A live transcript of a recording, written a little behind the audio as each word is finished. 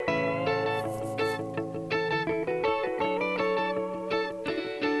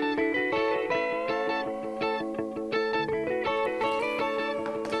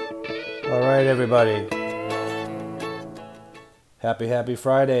right, everybody. Happy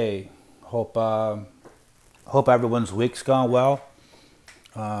Friday. Hope everyone's week's gone well.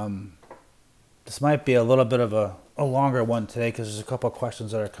 This might be a little bit of a longer one today because there's a couple of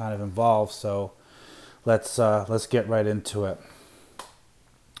questions that are kind of involved. So let's get right into it.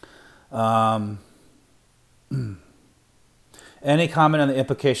 Any comment on the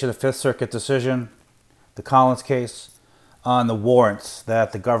implication of the Fifth Circuit decision, the Collins case, on the warrants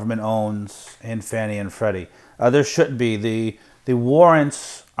that the government owns in Fannie and Freddie? There shouldn't be. The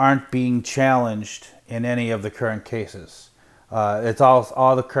warrants aren't being challenged in any of the current cases. It's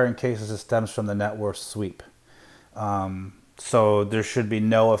all the current cases. It stems from the net worth sweep. So there should be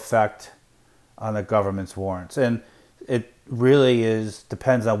no effect on the government's warrants, and it really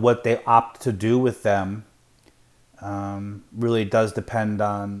depends on what they opt to do with them. Really does depend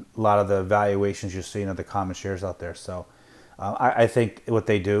on a lot of the valuations you're seeing of the common shares out there. So I think what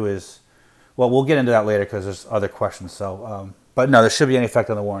they do is, well, we'll get into that later because there's other questions. So, but no, there should be any effect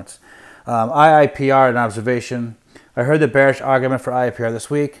on the warrants. IIPR, an observation. I heard the bearish argument for IIPR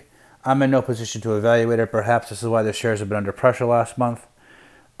this week. I'm in no position to evaluate it. Perhaps this is why the shares have been under pressure last month.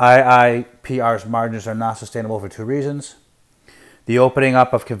 IIPR's margins are not sustainable for two reasons. The opening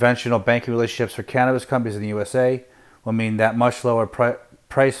up of conventional banking relationships for cannabis companies in the USA will mean that much lower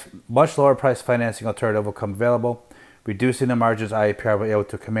price financing alternative will come available, reducing the margins IIPR will be able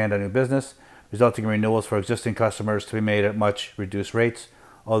to command on new business, resulting in renewals for existing customers to be made at much reduced rates,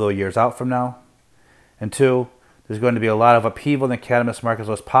 although years out from now. And two, there's going to be a lot of upheaval in the cannabis market,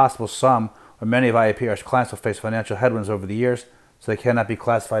 so it's possible some or many of IIPR's clients will face financial headwinds over the years, so they cannot be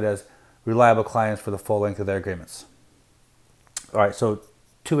classified as reliable clients for the full length of their agreements. All right, so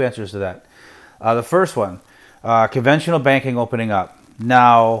two answers to that. The first one, conventional banking opening up.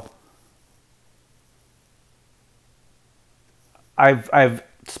 Now, I've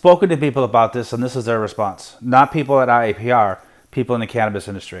spoken to people about this, and this is their response. Not people at IIPR, people in the cannabis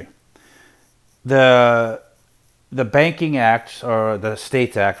industry. The Banking Act, or the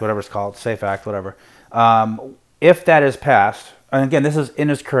States Act, whatever it's called, SAFE Act, whatever, if that is passed, and again, this is in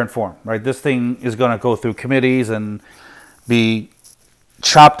its current form, right? This thing is going to go through committees and be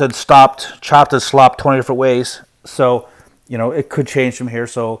chopped and slopped 20 different ways. So, it could change from here.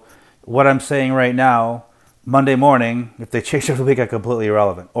 So what I'm saying right now, Monday morning, if they change it for the week, are completely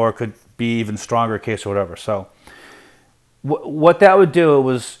irrelevant, or it could be even stronger case or whatever. So what that would do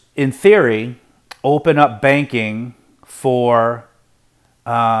was, in theory, open up banking for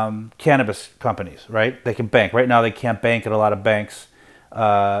cannabis companies, right? They can bank. Right now they can't bank at a lot of banks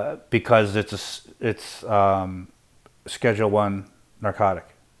because it's Schedule 1 narcotic.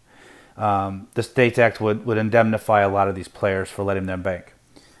 The States Act would indemnify a lot of these players for letting them bank.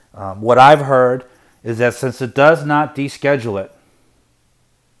 What I've heard is that since it does not deschedule it,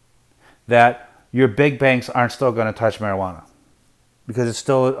 that your big banks aren't still going to touch marijuana because it's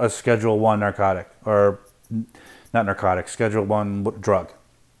still a Schedule 1 narcotic, or not narcotic, Schedule 1 drug.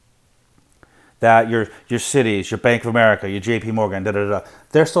 That your cities, your Bank of America, your JP Morgan,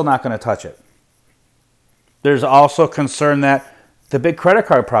 they're still not going to touch it. There's also concern that the big credit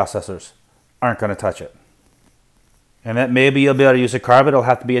card processors aren't going to touch it. And that maybe you'll be able to use a card, but it'll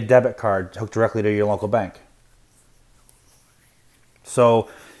have to be a debit card hooked directly to your local bank. So,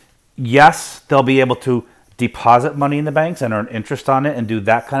 yes, they'll be able to deposit money in the banks and earn interest on it and do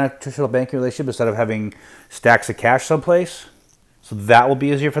that kind of traditional banking relationship instead of having stacks of cash someplace. So that will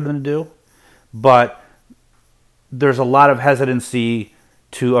be easier for them to do. But there's a lot of hesitancy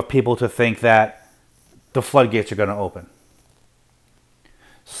of people to think that the floodgates are going to open.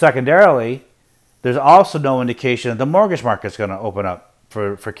 Secondarily, there's also no indication that the mortgage market is going to open up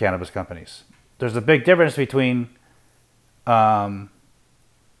for cannabis companies. There's a big difference between, extending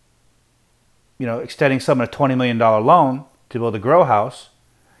someone a $20 million loan to build a grow house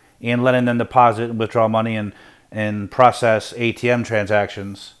and letting them deposit and withdraw money and process ATM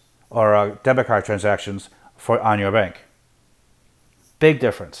transactions or debit card transactions on your bank. Big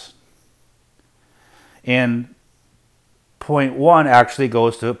difference. And point one actually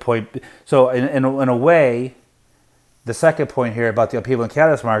goes to point. So in a way, the second point here about the upheaval in the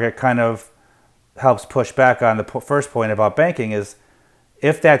cannabis market kind of helps push back on the first point about banking. Is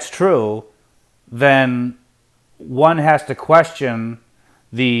if that's true, then one has to question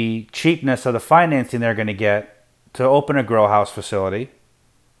the cheapness of the financing they're going to get to open a grow house facility,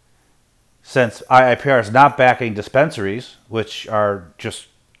 since IIPR is not backing dispensaries, which are just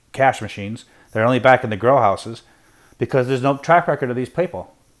cash machines. They're only backing the grow houses because there's no track record of these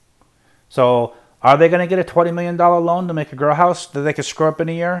people. So are they going to get a $20 million loan to make a grow house that they can screw up in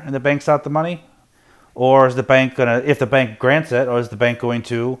a year and the bank's out the money? Or is the bank going to, if the bank grants it, or is the bank going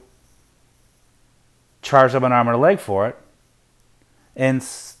to charge them an arm and a leg for it. And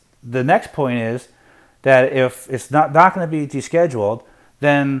the next point is that if it's not going to be descheduled,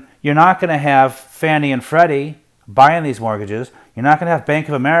 then you're not going to have Fannie and Freddie buying these mortgages. You're not going to have Bank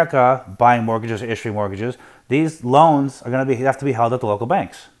of America buying mortgages or issuing mortgages. These loans are going to have to be held at the local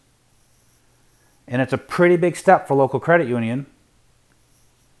banks. And it's a pretty big step for local credit union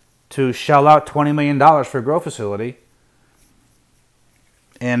to shell out $20 million for a grow facility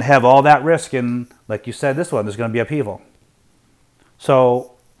and have all that risk. And like you said, this one, there's going to be upheaval.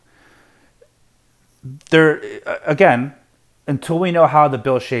 So there, again, until we know how the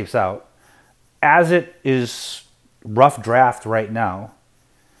bill shapes out, as it is rough draft right now,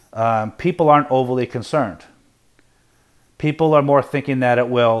 people aren't overly concerned. People are more thinking that it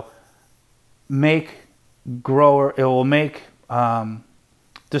will make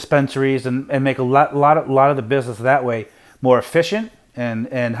dispensaries and make a lot of the business that way more efficient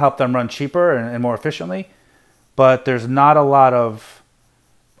and help them run cheaper and more efficiently. But there's not a lot of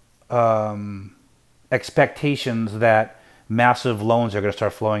expectations that massive loans are going to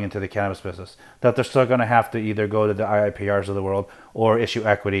start flowing into the cannabis business. That they're still going to have to either go to the IIPRs of the world or issue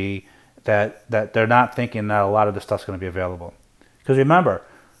equity. That they're not thinking that a lot of this stuff's going to be available. Because remember,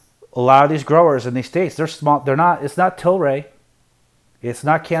 a lot of these growers in these states, they're small. They're not. It's not Tilray. It's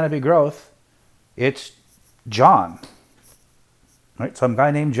not Cannabis Growth. It's John. Right, some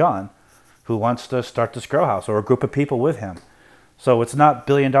guy named John who wants to start this grow house or a group of people with him. So it's not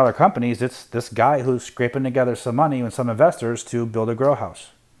billion-dollar companies. It's this guy who's scraping together some money and some investors to build a grow house.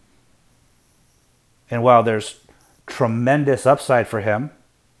 And while there's tremendous upside for him,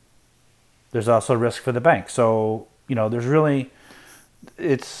 there's also risk for the bank. So, there's really,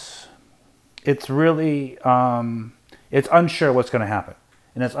 it's unsure what's going to happen.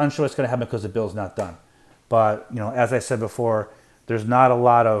 And it's unsure what's going to happen because the bill's not done. But, as I said before, there's not a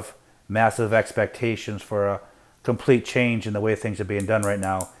lot of massive expectations for a complete change in the way things are being done right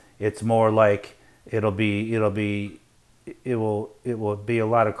now. It's more like it will be a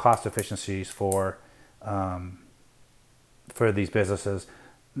lot of cost efficiencies for these businesses,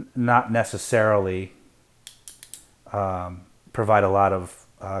 not necessarily provide a lot of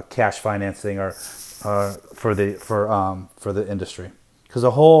cash financing or for the industry. Because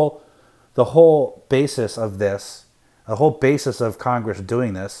the whole basis of this, the whole basis of Congress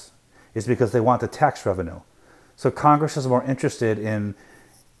doing this, is because they want the tax revenue. So Congress is more interested in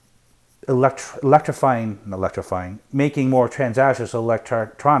making more transactions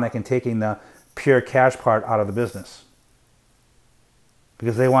electronic and taking the pure cash part out of the business.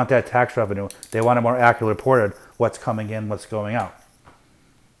 Because they want that tax revenue. They want it more accurately reported what's coming in, what's going out.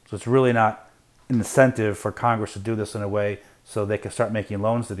 So it's really not an incentive for Congress to do this in a way so they can start making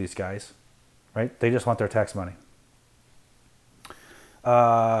loans to these guys, right? They just want their tax money.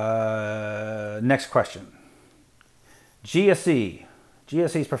 Next question.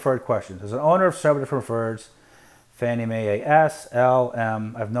 GSE's preferred questions. As an owner of several different preferreds, Fannie Mae S, L,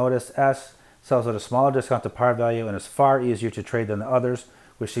 M, I've noticed S sells at a smaller discount to par value and is far easier to trade than the others,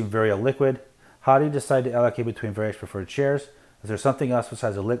 which seem very illiquid. How do you decide to allocate between various preferred shares? Is there something else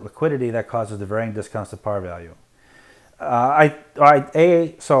besides the liquidity that causes the varying discounts to par value?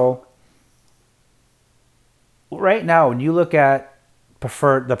 So right now, when you look at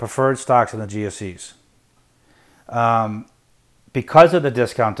the preferred stocks in the GSEs, because of the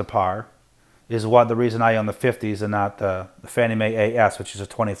discount to par, is the reason I own the 50s and not the Fannie Mae AS, which is a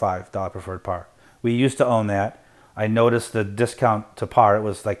 $25 preferred par. We used to own that. I noticed the discount to par, it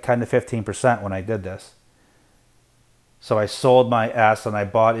was like 10 to 15% when I did this. So I sold my S and I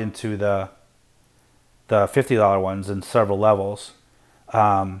bought into the $50 ones in several levels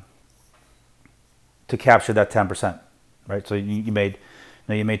to capture that 10%, right? So you made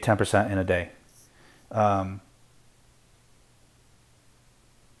 10% in a day.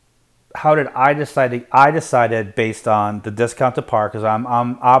 How did I decide? I decided based on the discount to par because I'm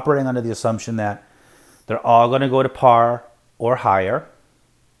operating under the assumption that they're all going to go to par or higher.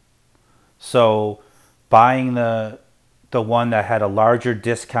 So buying the one that had a larger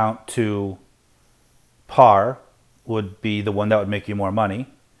discount to par would be the one that would make you more money.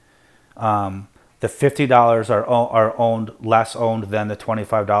 The $50 are less owned than the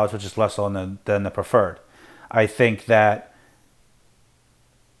 $25, which is less owned than the preferred. I think that,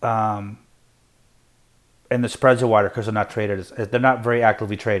 and the spreads are wider because they're not traded. They're not very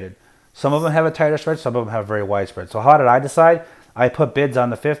actively traded. Some of them have a tighter spread. Some of them have very wide spread. So how did I decide? I put bids on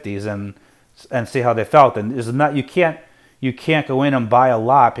the 50s and see how they felt. And is not you can't go in and buy a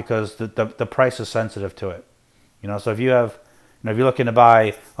lot because the price is sensitive to it. So if you're looking to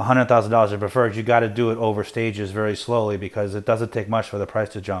buy $100,000 in preferred, you got to do it over stages very slowly because it doesn't take much for the price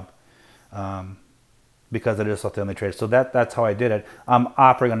to jump. because it is self-dealing trade. So that's how I did it. I'm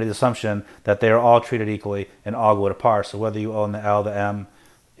operating under the assumption that they are all treated equally and all go to par. So whether you own the L, the M,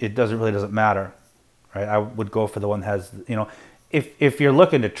 it doesn't matter, right? I would go for the one that has, if you're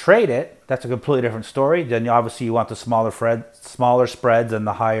looking to trade it, that's a completely different story. Then obviously you want the smaller spreads and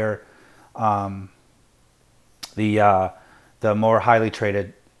the higher, the more highly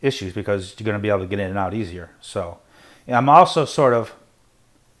traded issues, because you're going to be able to get in and out easier. So I'm also sort of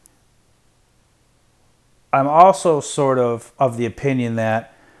of the opinion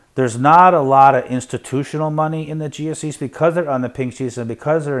that there's not a lot of institutional money in the GSEs because they're on the pink sheets and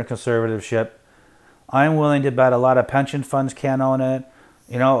because they're in conservatorship. I'm willing to bet a lot of pension funds can't own it.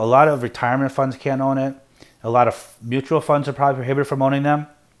 A lot of retirement funds can't own it. A lot of mutual funds are probably prohibited from owning them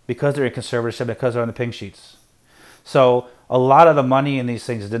because they're in conservatorship, because they're on the pink sheets. So a lot of the money in these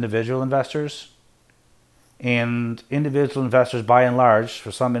things is individual investors. And individual investors, by and large,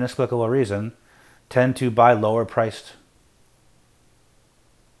 for some inexplicable reason, tend to buy lower priced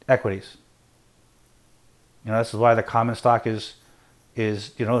equities. This is why the common stock is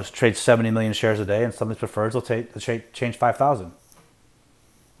trades 70 million shares a day, and some of the preferreds will change 5,000.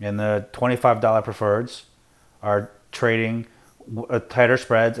 And the $25 preferreds are trading tighter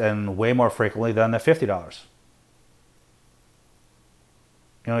spreads and way more frequently than the $50.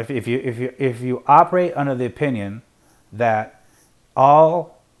 If you operate under the opinion that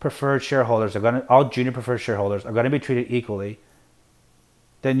all junior preferred shareholders are going to be treated equally,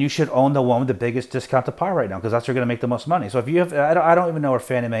 then you should own the one with the biggest discount to par right now, because that's where you're going to make the most money. So if you have, I don't even know where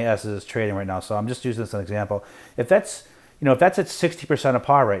Fannie Mae S is trading right now, so I'm just using this as an example. If that's at 60% of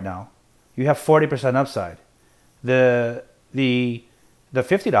par right now, you have 40% upside. The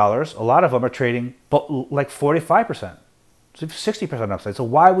 $50, a lot of them are trading like 45%. So 60% upside. So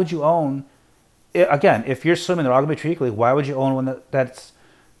why would you own, again, if you're assuming they're all going to be treated equally, why would you own one that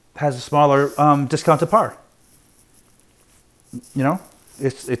has a smaller discount to par?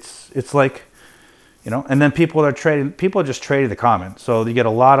 It's like, and then people are just trading the common. So you get a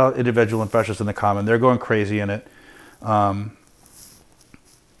lot of individual investors in the common. They're going crazy in it. But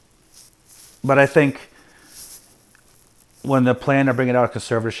I think when the plan to bring it out of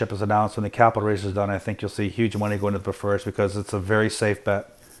conservatorship is announced, when the capital raise is done, I think you'll see huge money going to the prefers, because it's a very safe bet.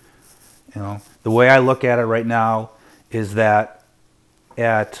 The way I look at it right now is that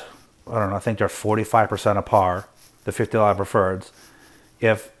I think they're 45% of par, the $50 preferreds.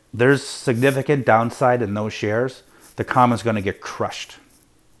 If there's significant downside in those shares, the common's going to get crushed,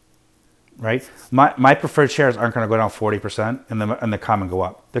 right? My preferred shares aren't going to go down 40% and the common go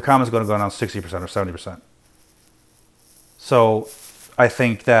up. The common's going to go down 60% or 70%. So I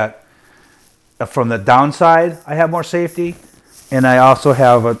think that from the downside, I have more safety, and I also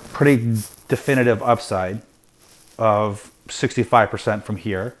have a pretty definitive upside of 65% from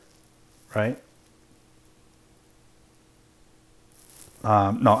here, right? They'll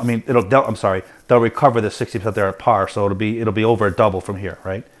recover the 60% there at par, so it'll be over double from here,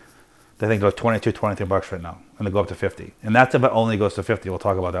 right? They think it goes $23 right now, and they go up to 50, and that's if it only goes to 50. We'll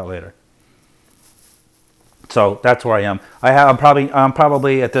talk about that later. So that's where I am. I'm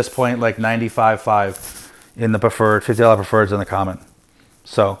probably at this point like 95.5 in the preferred, $50 preferreds in the common.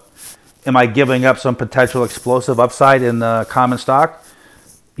 So, am I giving up some potential explosive upside in the common stock?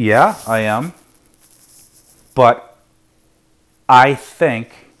 Yeah, I am. But I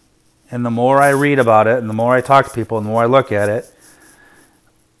think, and the more I read about it, and the more I talk to people, and the more I look at it,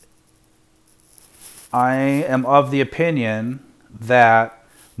 I am of the opinion that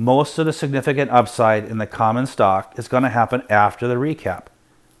most of the significant upside in the common stock is going to happen after the recap,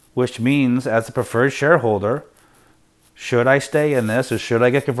 which means as a preferred shareholder, should I stay in this or should I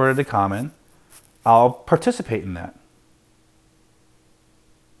get converted to common, I'll participate in that.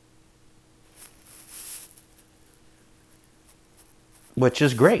 Which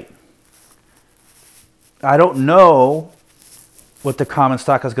is great. I don't know what the common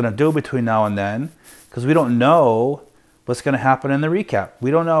stock is going to do between now and then, because we don't know what's going to happen in the recap.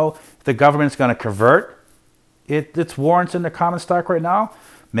 We don't know if the government's going to convert its warrants into common stock right now,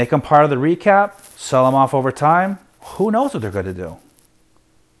 make them part of the recap, sell them off over time. Who knows what they're going to do?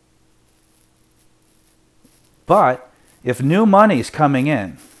 But if new money's coming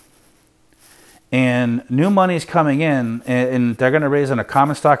in, and they're going to raise in a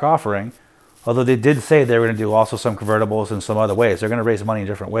common stock offering, although they did say they were going to do also some convertibles and some other ways. They're going to raise money in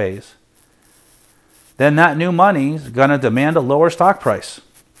different ways. Then that new money is going to demand a lower stock price.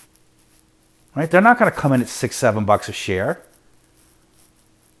 Right? They're not going to come in at $6, $7 a share.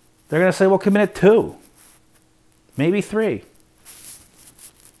 They're going to say, well, come in at $2, maybe $3.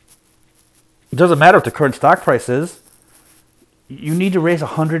 It doesn't matter what the current stock price is. you need to raise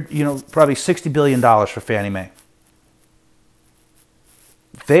probably $60 billion for Fannie Mae.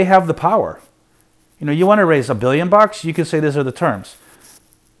 They have the power. You want to raise $1 billion, you can say these are the terms.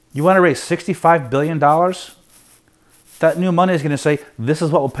 You want to raise $65 billion, that new money is going to say, this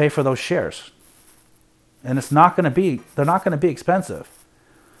is what will pay for those shares. And they're not going to be expensive.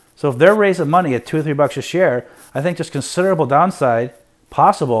 So if they're raising money at $2 or $3 a share, I think there's considerable downside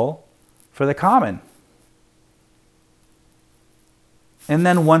possible for the common. And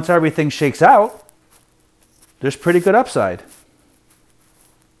then once everything shakes out, there's pretty good upside.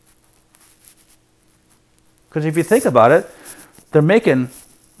 Because if you think about it, they're making,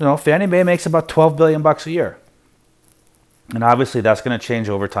 Fannie Mae makes about $12 billion a year. And obviously that's going to change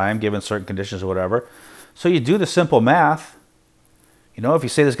over time given certain conditions or whatever. So you do the simple math. If you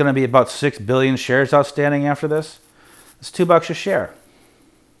say there's going to be about 6 billion shares outstanding after this, it's $2 a share.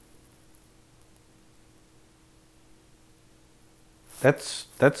 That's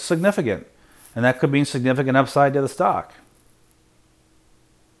significant. And that could mean significant upside to the stock.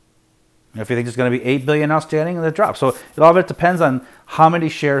 If you think there's going to be 8 billion outstanding, and it drops. So all of it depends on how many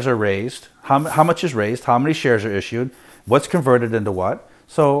shares are raised, how much is raised, how many shares are issued, what's converted into what.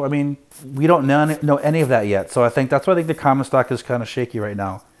 So, we don't know any of that yet. So I think that's why I think the common stock is kind of shaky right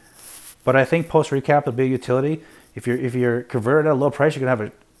now. But I think post recap will be a utility. If you're converted at a low price, you're going to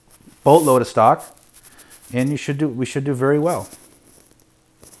have a boatload of stock, and we should do very well.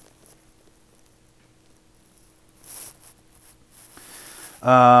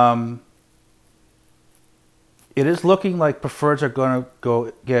 It is looking like preferreds are going to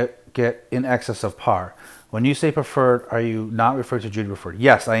go get in excess of par. When you say preferred, are you not referring to junior preferred?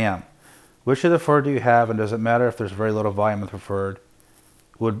 Yes, I am. Which of the preferred do you have, and does it matter if there's very little volume in the preferred?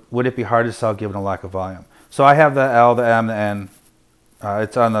 Would it be hard to sell given a lack of volume? So I have the L, the M, the N.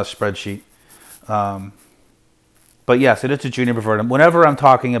 It's on the spreadsheet. But yes, it is a junior preferred. And whenever I'm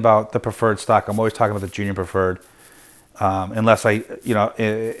talking about the preferred stock, I'm always talking about the junior preferred. Unless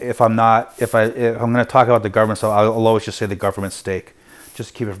if I'm going to talk about the government, so I'll always just say the government stake, just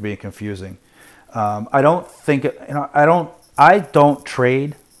to keep it from being confusing. I don't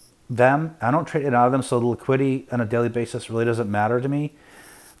trade them. I don't trade it out of them. So the liquidity on a daily basis really doesn't matter to me.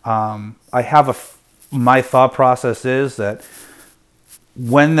 My thought process is that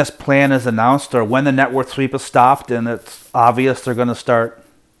when this plan is announced or when the net worth sweep is stopped and it's obvious they're going to start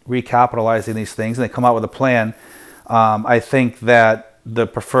recapitalizing these things and they come out with a plan, I think that the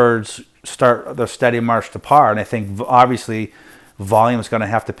preferreds start their steady march to par. And I think obviously volume is going to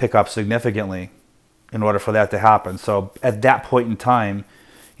have to pick up significantly in order for that to happen. So at that point in time,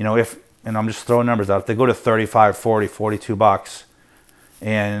 and I'm just throwing numbers out, if they go to 35, 40, 42 bucks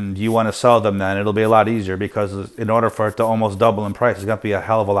and you want to sell them, then it'll be a lot easier because in order for it to almost double in price, there's going to be a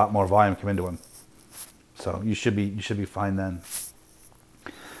hell of a lot more volume come into them. So you should be fine then.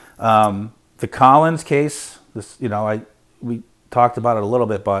 The Collins case, we talked about it a little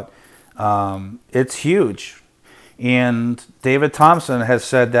bit, but it's huge. And David Thompson has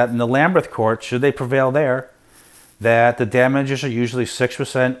said that in the Lambeth court, should they prevail there, that the damages are usually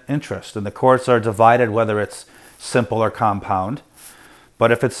 6% interest. And the courts are divided whether it's simple or compound.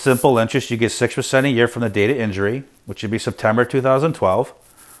 But if it's simple interest, you get 6% a year from the date of injury, which would be September 2012.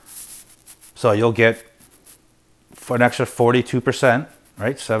 So you'll get for an extra 42%,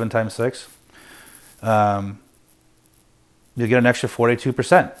 right? 7 times 6. You'll get an extra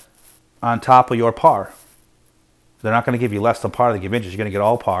 42% on top of your par. They're not going to give you less than par, they give interest. You're going to get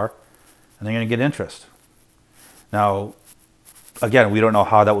all par, and they're going to get interest. Now, again, we don't know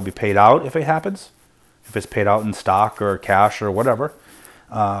how that will be paid out if it happens, if it's paid out in stock or cash or whatever.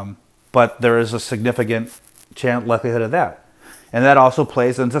 But there is a significant likelihood of that. And that also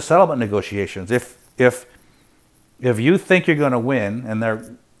plays into settlement negotiations. If you think you're going to win, and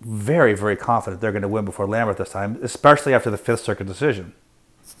they're very, very confident they're going to win before Lambert this time, especially after the Fifth Circuit decision,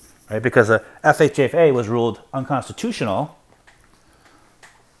 right? Because the FHFA was ruled unconstitutional,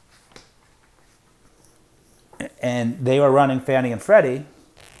 and they were running Fannie and Freddie,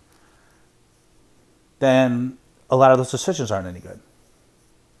 then a lot of those decisions aren't any good.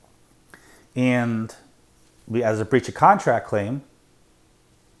 And as a breach of contract claim,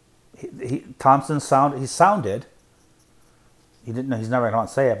 Thompson sounded. He didn't know. He's never going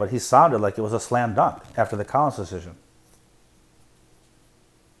to say it, but he sounded like it was a slam dunk after the Collins decision.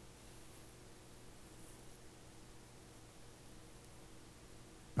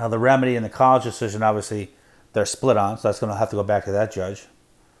 Now the remedy in the Collins decision, obviously, they're split on, so that's going to have to go back to that judge,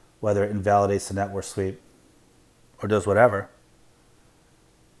 whether it invalidates the net worth sweep or does whatever.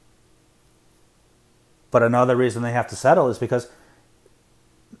 But another reason they have to settle is because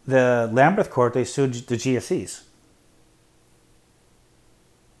the Lambeth court, they sued the GSEs.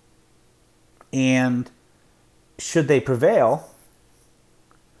 And should they prevail,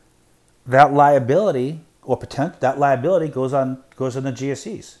 that liability that liability goes on the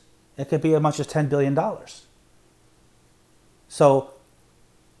GSEs. It could be as much as $10 billion. So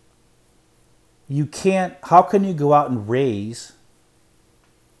how can you go out and raise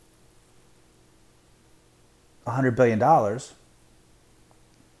 $100 billion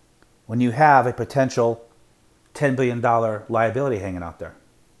when you have a potential $10 billion liability hanging out there?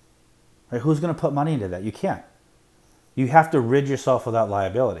 Right? Who's going to put money into that? You can't. You have to rid yourself of that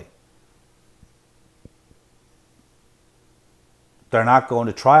liability. They're not going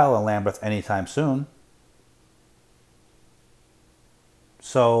to trial in Lambeth anytime soon.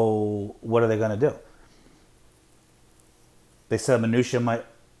 So what are they going to do? They said Mnuchin might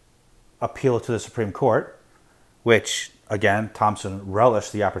appeal to the Supreme Court, which, again, Thompson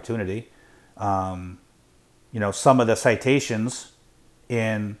relished the opportunity. Some of the citations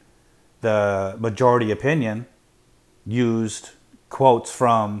in the majority opinion used quotes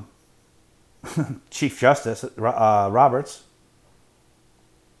from Chief Justice Roberts.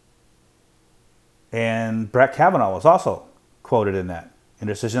 And Brett Kavanaugh was also quoted in that, in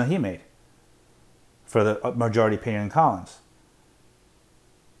the decision that he made for the majority opinion in Collins.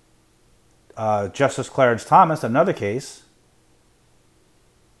 Justice Clarence Thomas, another case,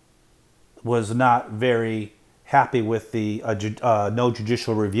 was not very happy with the no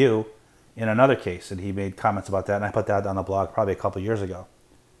judicial review in another case, and he made comments about that, and I put that on the blog probably a couple of years ago.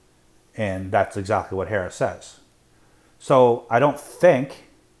 And that's exactly what Harris says. So I don't think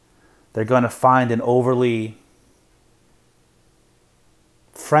they're going to find an overly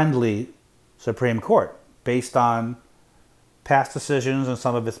friendly Supreme Court based on past decisions and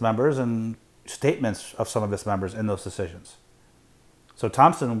some of its members and statements of some of its members in those decisions. So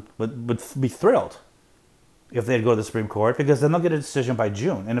Thompson would be thrilled if they'd go to the Supreme Court, because then they'll get a decision by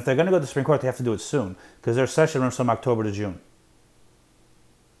June. And if they're going to go to the Supreme Court, they have to do it soon, because their session runs from October to June.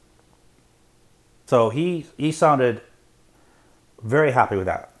 So he sounded very happy with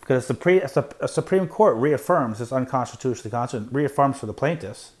that, because a Supreme Court reaffirms this unconstitutionally reaffirms for the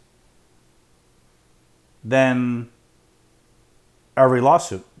plaintiffs, then every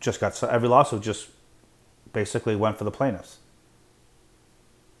lawsuit just basically went for the plaintiffs.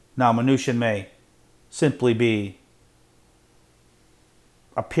 Now Mnuchin may simply be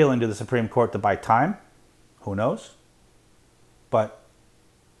appealing to the Supreme Court to buy time, who knows? But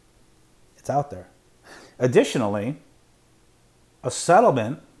it's out there. Additionally, a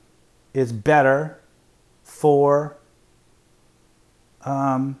settlement is better for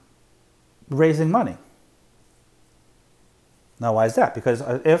raising money. Now, why is that? Because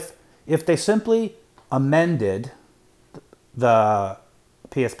if they simply amended the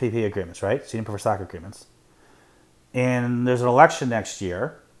PSPP agreements, right, senior preferred stock agreements, and there's an election next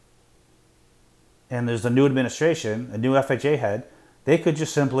year, and there's a new administration, a new FHA head, they could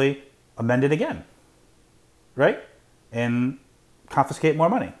just simply amend it again, right, and confiscate more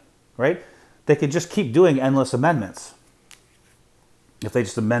money, right? They could just keep doing endless amendments if they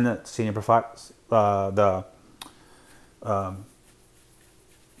just amend the senior preferred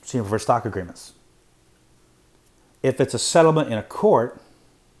stock agreements. If it's a settlement in a court,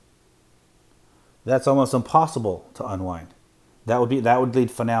 that's almost impossible to unwind. That would lead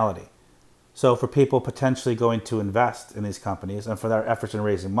finality. So for people potentially going to invest in these companies and for their efforts in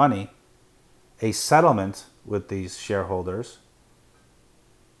raising money, a settlement with these shareholders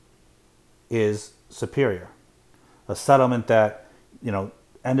is superior. A settlement that,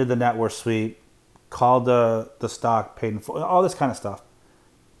 ended the net worth sweep, called the stock, paid in full, all this kind of stuff.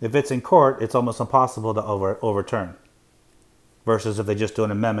 If it's in court, it's almost impossible to overturn. Versus if they just do an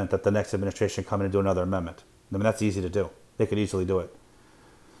amendment that the next administration come in and do another amendment. I mean, that's easy to do. They could easily do it.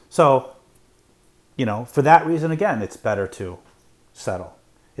 So, for that reason, again, it's better to settle.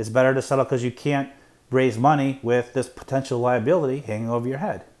 It's better to settle because you can't raise money with this potential liability hanging over your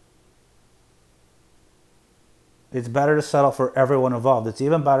head. It's better to settle for everyone involved. It's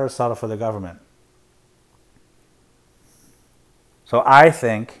even better to settle for the government. So I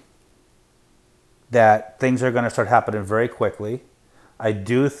think that things are going to start happening very quickly. I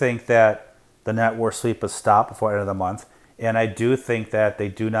do think that the net worth sweep is stopped before the end of the month. And I do think that they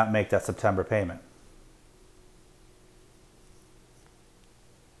do not make that September payment.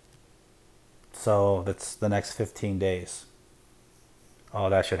 So that's the next 15 days. Oh,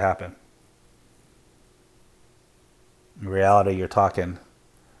 that should happen. In reality, you're talking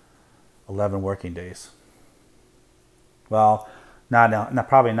 11 working days. Well,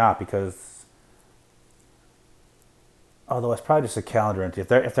 probably not, because although it's probably just a calendar entry. If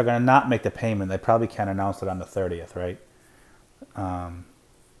they're going to not make the payment, they probably can't announce it on the 30th, right?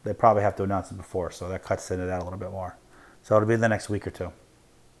 they probably have to announce it before, so that cuts into that a little bit more. So it'll be the next week or two.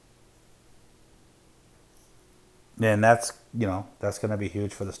 And that's going to be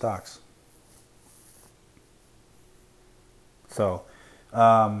huge for the stocks. So,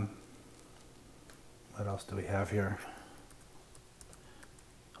 what else do we have here?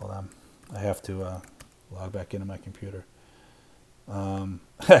 Hold on. I have to log back into my computer. I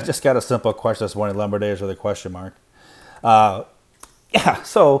just got a simple question this morning, Lumber Days with a question mark.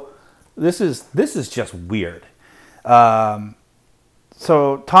 So this is just weird. So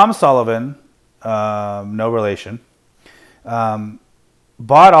Tom Sullivan, no relation,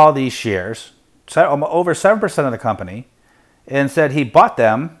 bought all these shares, over 7% of the company, and said he bought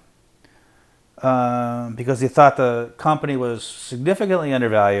them because he thought the company was significantly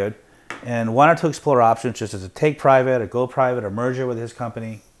undervalued and wanted to explore options just as a take private, a go private, a merger with his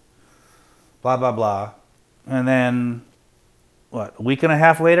company, blah, blah, blah. And then, a week and a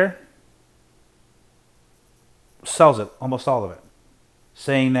half later, sells it, almost all of it,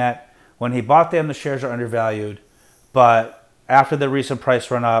 saying that when he bought them, the shares are undervalued, but after the recent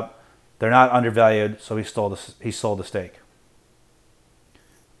price run up, they're not undervalued, so he sold the stake.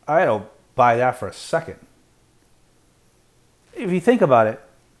 I don't buy that for a second. If you think about it,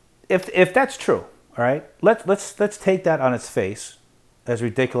 if that's true, all right, let's take that on its face, as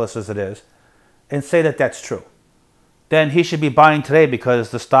ridiculous as it is, and say that that's true. Then he should be buying today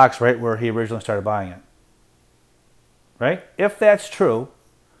because the stock's right where he originally started buying it. Right? If that's true,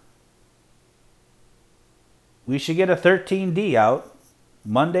 we should get a 13D out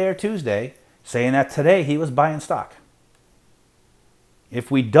Monday or Tuesday saying that today he was buying stock.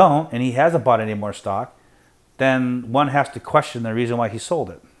 If we don't, and he hasn't bought any more stock, then one has to question the reason why he sold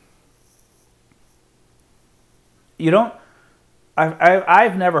it.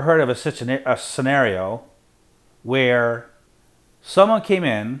 I've never heard of a scenario where someone came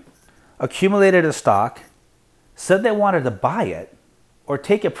in, accumulated a stock, said they wanted to buy it or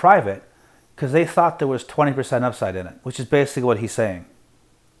take it private because they thought there was 20% upside in it, which is basically what he's saying.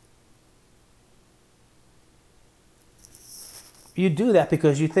 You do that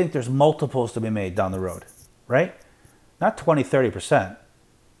because you think there's multiples to be made down the road, right? Not 20, 30%.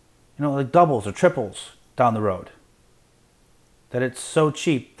 Like doubles or triples down the road. That it's so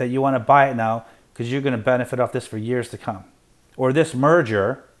cheap that you want to buy it now because you're going to benefit off this for years to come. Or this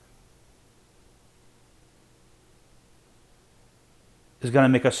merger is going to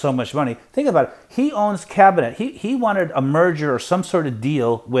make us so much money. Think about it. He owns Cabinet. He wanted a merger or some sort of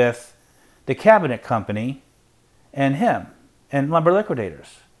deal with the Cabinet company and him and Lumber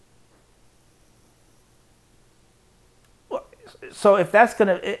Liquidators. So if that's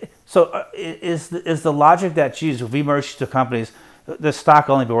going to... is the logic that, geez, if we merge two companies, the stock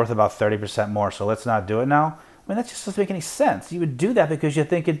will only be worth about 30% more, so let's not do it now? I mean, that just doesn't make any sense. You would do that because you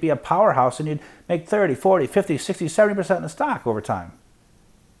think it'd be a powerhouse and you'd make 30, 40, 50, 60, 70% in the stock over time.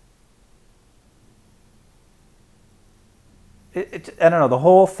 I don't know. The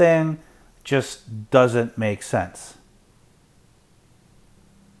whole thing just doesn't make sense.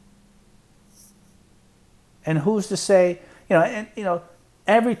 And who's to say,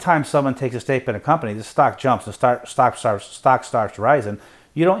 every time someone takes a stake in a company, the stock jumps, the stock starts rising.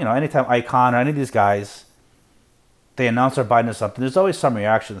 Anytime Icon or any of these guys, they announce they're buying something, there's always some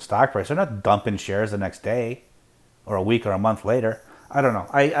reaction to the stock price. They're not dumping shares the next day or a week or a month later. I don't know.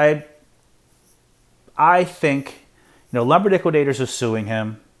 I think, Lumber Liquidators is suing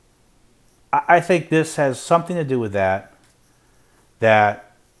him. I think this has something to do with that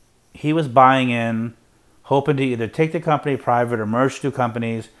he was buying in, hoping to either take the company private or merge two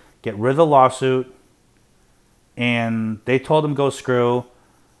companies, get rid of the lawsuit, and they told him go screw.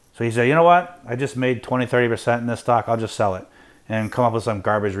 So he said, you know what? I just made 20, 30% in this stock. I'll just sell it and come up with some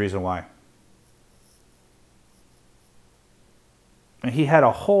garbage reason why. And he had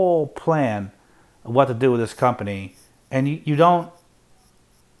a whole plan of what to do with this company, and you don't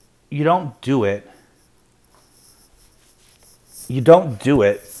do it. You don't do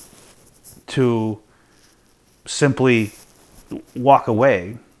it to simply walk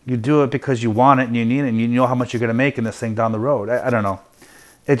away. You do it because you want it and you need it and you know how much you're going to make in this thing down the road. I don't know.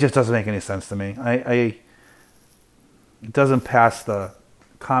 It just doesn't make any sense to me. It doesn't pass the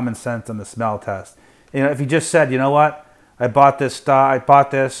common sense and the smell test. If you just said, you know what, I bought this stock,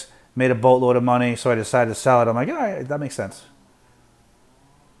 made a boatload of money, so I decided to sell it. I'm like, all right, that makes sense.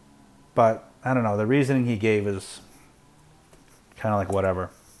 But I don't know. The reasoning he gave is kind of like whatever.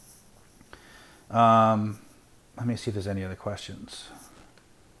 Let me see if there's any other questions.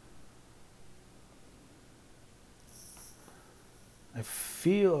 I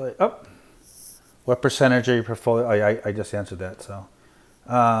feel like, what percentage of your portfolio? I just answered that. So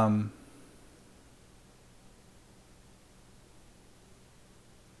Um,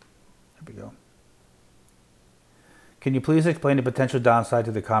 there we go. Can you please explain the potential downside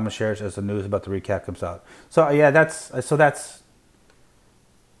to the common shares as the news about the recap comes out? So yeah, that's.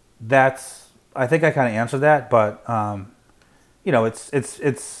 I think I kind of answered that, but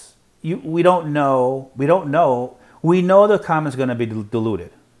it's we don't know. We don't know. We know the common's going to be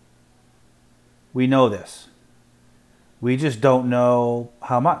diluted. We know this. We just don't know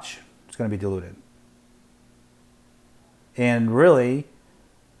how much it's going to be diluted. And really,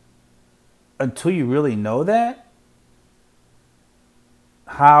 until you really know that,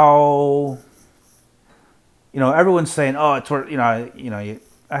 how everyone's saying, oh, it's worth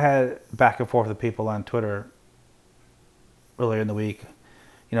I had back and forth with people on Twitter earlier in the week.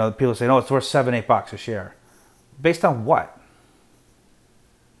 People saying, oh, it's worth $7-8 a share, based on what?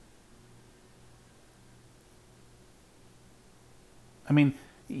 I mean,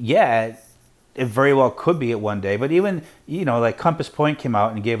 yeah, it very well could be it one day, but even like Compass Point came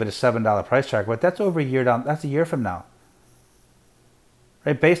out and gave it a $7 price tag, but that's over a year down. That's a year from now,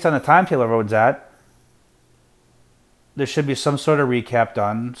 right? Based on the timetable everyone's at, there should be some sort of recap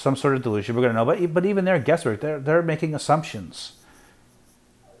done, some sort of dilution. We're going to know, but even their guesswork, they're making assumptions.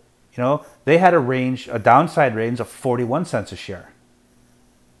 They had a downside range of 41 cents a share,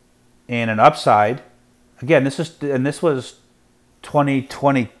 and an upside. Again, this was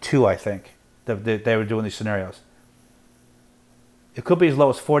 2022, I think, that they were doing these scenarios. It could be as low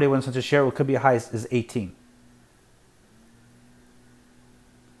as 41 cents a share. It could be as high as 18.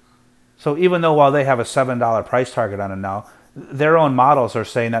 So even though while they have a $7 price target on it now, their own models are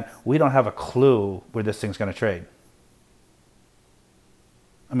saying that we don't have a clue where this thing's going to trade.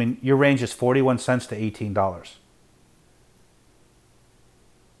 I mean, your range is 41 cents to $18.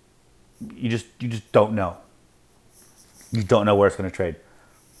 You just don't know. You don't know where it's going to trade.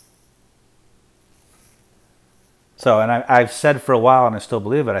 So, and I've said for a while, and I still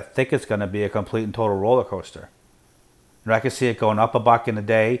believe it, I think it's going to be a complete and total roller coaster. I can see it going up $1 in a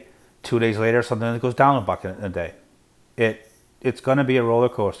day, 2 days later, something that goes down $1 in a day. It's going to be a roller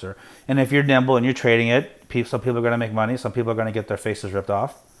coaster. And if you're nimble and you're trading it, some people are going to make money. Some people are going to get their faces ripped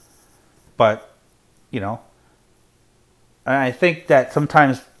off. But, and I think that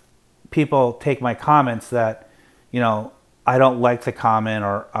sometimes people take my comments that, I don't like the common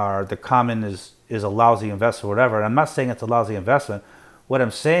or the common is a lousy investment or whatever. And I'm not saying it's a lousy investment. What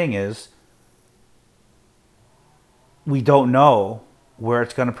I'm saying is we don't know where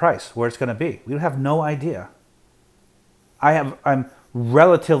it's going to price, where it's going to be. We have no idea. I'm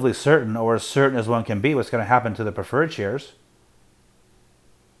relatively certain, or as certain as one can be, what's going to happen to the preferred shares.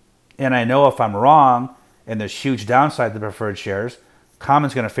 And I know if I'm wrong and there's huge downside to the preferred shares,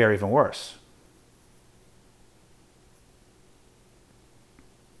 common's going to fare even worse.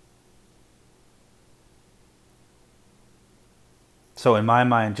 So in my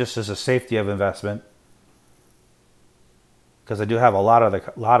mind, just as a safety of investment, because I do have a lot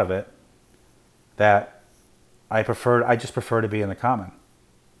of it, that I just prefer to be in the common.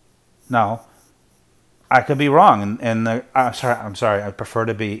 Now, I could be wrong, I'm sorry. I prefer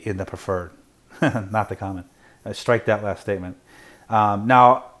to be in the preferred, not the common. I strike that last statement.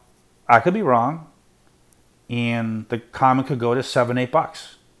 Now, I could be wrong, and the common could go to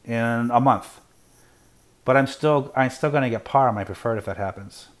 $7-8 in a month. But I'm still going to get par on my preferred if that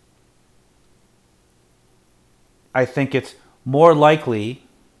happens. I think it's more likely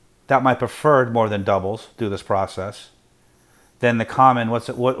that my preferred more than doubles through this process than the common. What's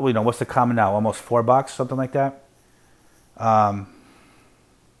the common now? Almost $4, something like that. Yeah,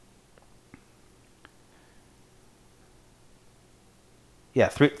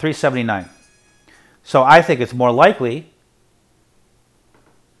 $3.79. So I think it's more likely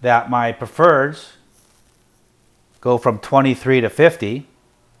that my preferreds go from 23 to 50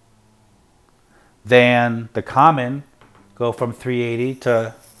 than the common go from 380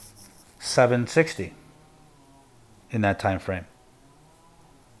 to 760 in that time frame.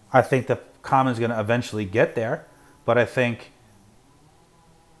 I think the common's going to eventually get there, but I think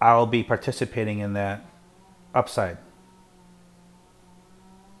I'll be participating in that upside.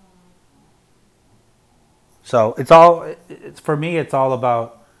 So for me, it's all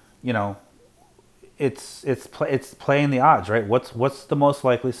about, it's playing the odds, right? What's the most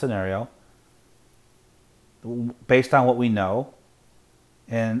likely scenario based on what we know,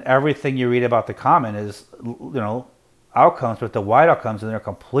 and everything you read about the common is, outcomes, but the wide outcomes, and they're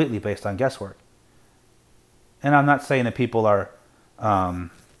completely based on guesswork. And I'm not saying that people are, I'm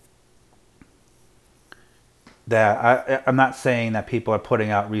not saying that people are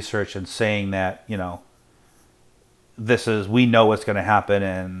putting out research and saying that, we know what's going to happen,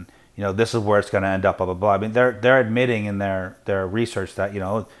 and this is where it's going to end up, blah blah blah. I mean, they're admitting in their research that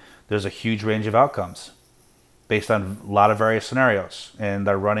there's a huge range of outcomes based on a lot of various scenarios, and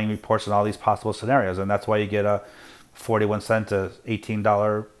they're running reports on all these possible scenarios, and that's why you get a 41 cent to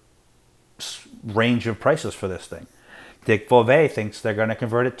 $18 range of prices for this thing. Dick Beauvais thinks they're going to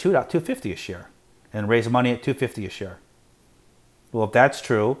convert it to $2.50 a share and raise money at $2.50 a share. Well, if that's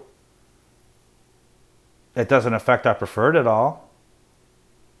true, it doesn't affect our preferred at all.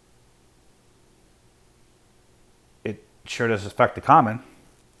 It sure does affect the common.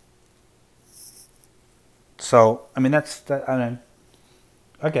 So, I mean,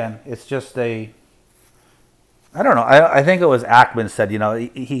 again, it's just I don't know. I think it was Ackman said,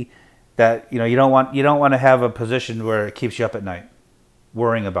 that you don't want to have a position where it keeps you up at night,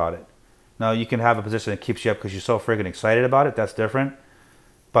 worrying about it. No, you can have a position that keeps you up because you're so friggin' excited about it. That's different.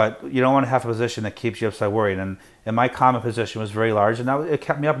 But you don't want to have a position that keeps you upside worried. And my common position was very large, and it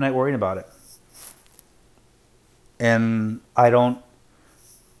kept me up at night worrying about it. And I don't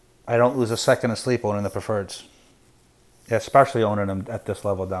lose a second of sleep owning the preferreds, especially owning them at this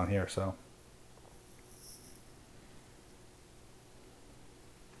level down here. So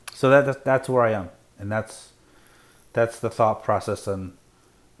that's where I am, and that's the thought process and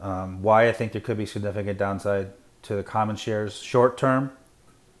why I think there could be significant downside to the common shares short term,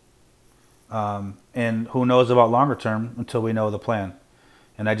 and who knows about longer term until we know the plan.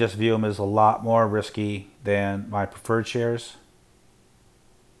 And I just view them as a lot more risky than my preferred shares,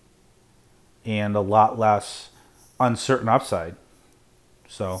 and a lot less uncertain upside.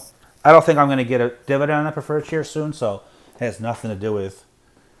 So I don't think I'm going to get a dividend on the preferred shares soon. So it has nothing to do with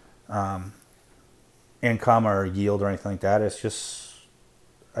income or yield or anything like that.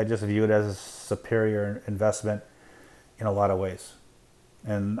 I just view it as a superior investment in a lot of ways.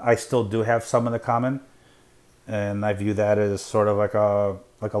 And I still do have some of the common, and I view that as sort of like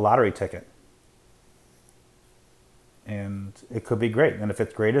a lottery ticket. And it could be great. And if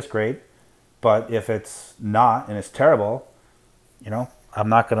it's great, it's great. But if it's not and it's terrible, I'm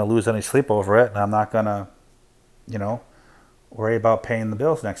not going to lose any sleep over it, and I'm not going to, worry about paying the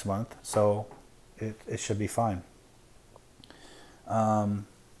bills next month. So it should be fine. What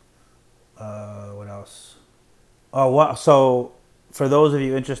else? So for those of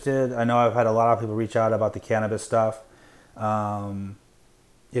you interested, I know I've had a lot of people reach out about the cannabis stuff.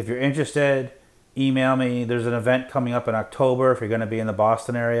 If you're interested, email me. There's an event coming up in October if you're going to be in the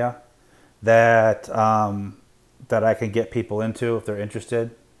Boston area that I can get people into if they're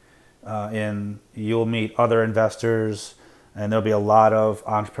interested. And you'll meet other investors, and there'll be a lot of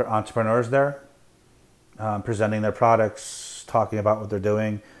entrepreneurs there presenting their products, talking about what they're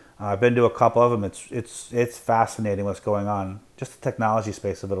doing. I've been to a couple of them. It's fascinating what's going on. Just the technology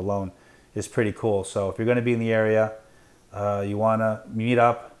space of it alone is pretty cool. So if you're going to be in the area, you want to meet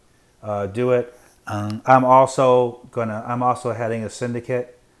up, do it. I'm also heading a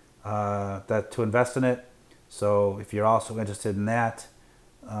syndicate to invest in it. So if you're also interested in that,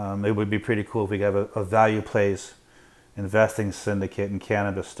 it would be pretty cool if we have a value plays investing syndicate in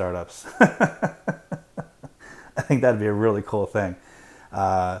cannabis startups. I think that'd be a really cool thing.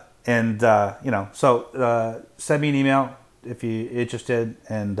 So send me an email if you're interested.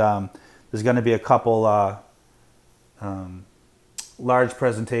 And there's going to be a couple large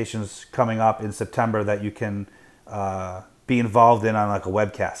presentations coming up in September that you can be involved in on like a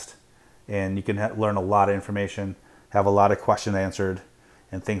webcast. And you can learn a lot of information, have a lot of questions answered,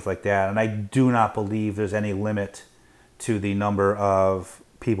 and things like that. And I do not believe there's any limit to the number of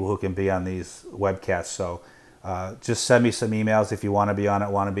people who can be on these webcasts. So just send me some emails if you want to be on it,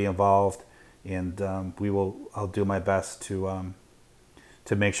 want to be involved, and I'll do my best to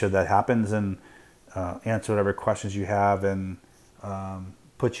make sure that happens, and answer whatever questions you have, and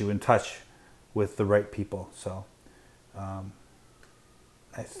put you in touch with the right people. So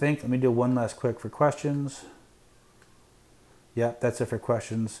I think, let me do one last quick for questions. Yeah, that's it for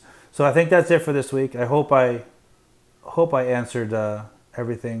questions. So I think that's it for this week. I hope I answered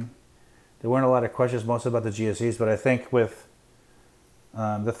everything. There weren't a lot of questions, mostly about the GSEs, but I think with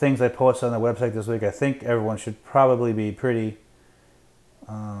the things I posted on the website this week, I think everyone should probably be pretty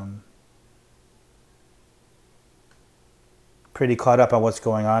caught up on what's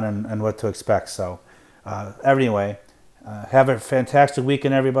going on and what to expect. So anyway, have a fantastic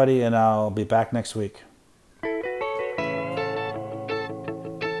weekend, everybody, and I'll be back next week.